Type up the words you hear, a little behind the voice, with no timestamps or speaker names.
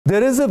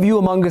There is a view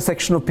among a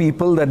section of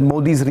people that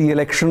Modi's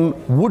re-election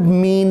would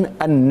mean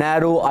a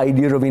narrow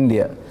idea of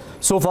India.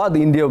 So far,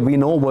 the India we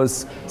know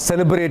was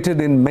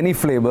celebrated in many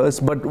flavors,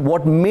 but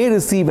what may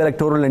receive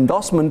electoral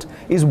endorsement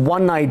is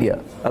one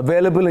idea,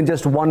 available in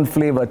just one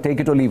flavor, take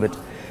it or leave it.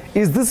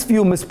 Is this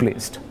view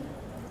misplaced?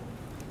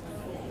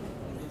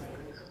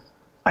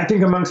 I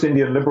think amongst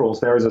Indian liberals,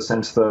 there is a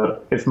sense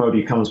that if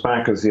Modi comes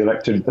back as the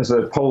elected, as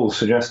the polls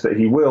suggest that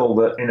he will,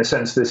 that in a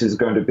sense this is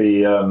going to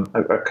be a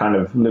kind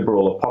of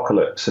liberal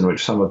apocalypse in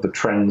which some of the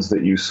trends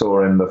that you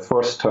saw in the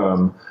first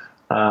term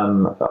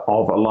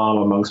of alarm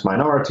amongst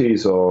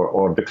minorities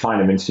or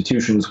decline of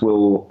institutions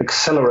will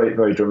accelerate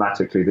very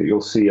dramatically, that you'll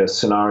see a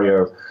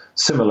scenario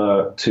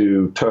similar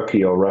to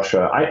Turkey or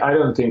Russia. I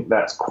don't think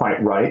that's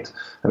quite right.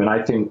 I mean,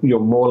 I think you're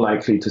more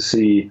likely to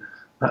see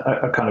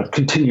a kind of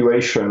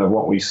continuation of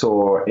what we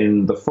saw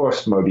in the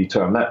first Modi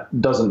term. That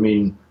doesn't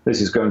mean this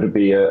is going to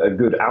be a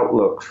good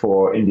outlook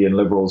for Indian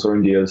liberals or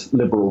India's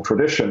liberal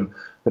tradition,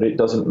 but it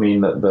doesn't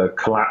mean that the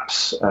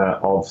collapse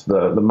of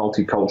the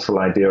multicultural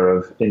idea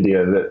of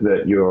India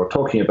that you're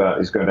talking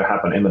about is going to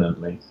happen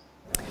imminently.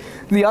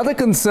 The other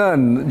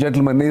concern,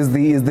 gentlemen, is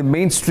the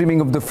mainstreaming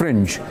of the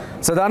fringe.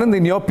 Sadanand,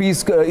 in your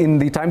piece in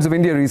the Times of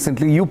India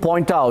recently, you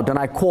point out, and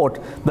I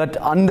quote,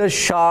 that under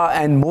Shah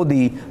and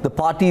Modi, the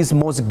party's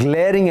most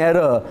glaring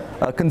error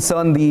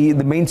concerned the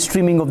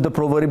mainstreaming of the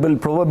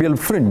proverbial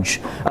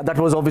fringe. That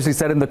was obviously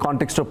said in the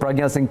context of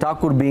Pragya Singh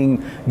Thakur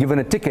being given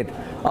a ticket.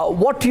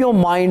 What, to your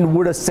mind,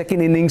 would a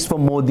second innings for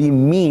Modi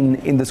mean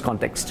in this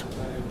context?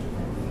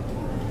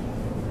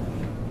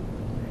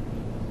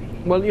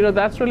 Well,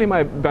 that's really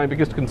my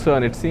biggest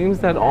concern. It seems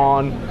that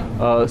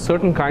on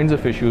certain kinds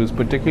of issues,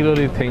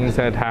 particularly things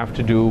that have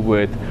to do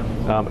with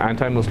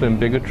anti-Muslim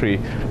bigotry,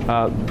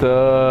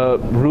 the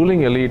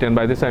ruling elite, and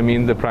by this I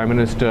mean the Prime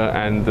Minister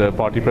and the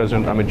party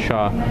President Amit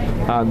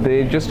Shah,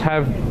 they just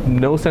have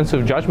no sense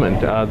of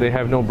judgment. They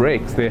have no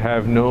brakes. They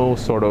have no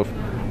sort of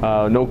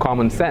no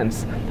common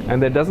sense.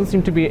 And there doesn't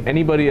seem to be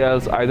anybody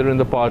else, either in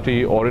the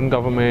party or in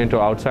government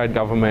or outside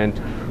government,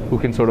 who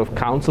can sort of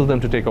counsel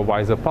them to take a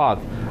wiser path.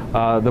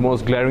 The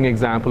most glaring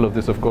example of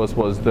this, of course,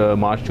 was the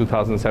March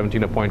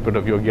 2017 appointment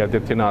of Yogi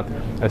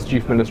Adityanath as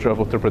Chief Minister of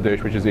Uttar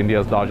Pradesh, which is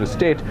India's largest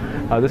state.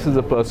 This is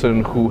a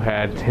person who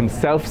had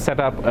himself set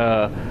up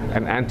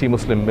an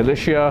anti-Muslim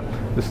militia.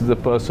 This is a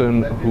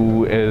person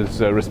who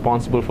is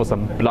responsible for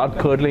some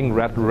blood-curdling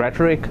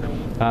rhetoric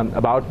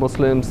about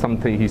Muslims,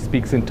 something he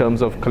speaks in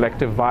terms of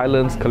collective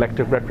violence,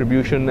 collective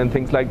retribution, and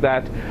things like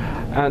that.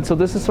 And so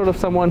this is sort of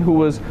someone who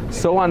was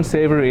so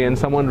unsavory and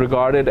someone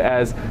regarded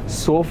as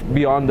so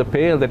beyond the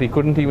pale that he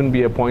couldn't even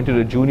be appointed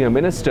a junior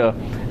minister,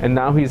 and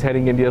now he's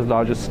heading India's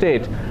largest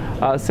state.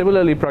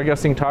 Similarly, Pragya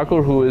Singh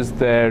Thakur, who is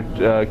their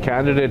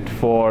candidate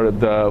for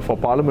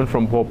Parliament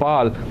from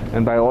Bhopal,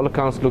 and by all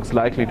accounts looks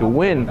likely to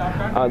win,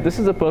 this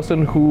is a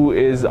person who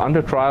is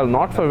under trial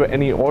not for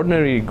any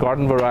ordinary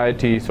garden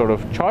variety sort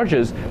of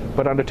charges,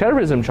 but under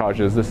terrorism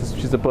charges.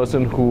 She's a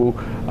person who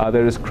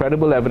there is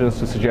credible evidence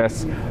to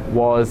suggest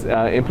was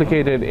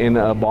implicated in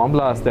a bomb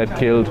blast that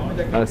killed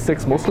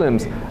 6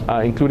 Muslims,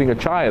 including a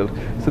child.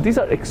 So these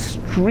are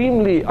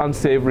extremely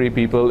unsavory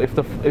people. If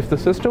the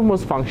system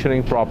was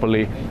functioning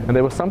properly and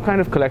there was some kind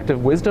of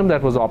collective wisdom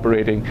that was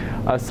operating,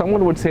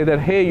 someone would say that,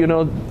 hey,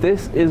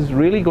 this is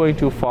really going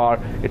too far.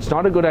 It's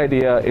not a good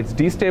idea. It's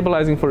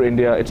destabilizing for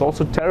India. It's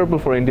also terrible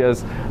for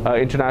India's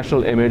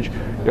international image.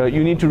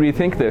 You need to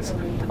rethink this.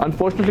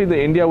 Unfortunately,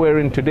 the India we're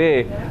in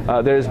today,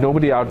 there is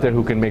nobody out there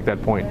who can make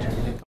that point.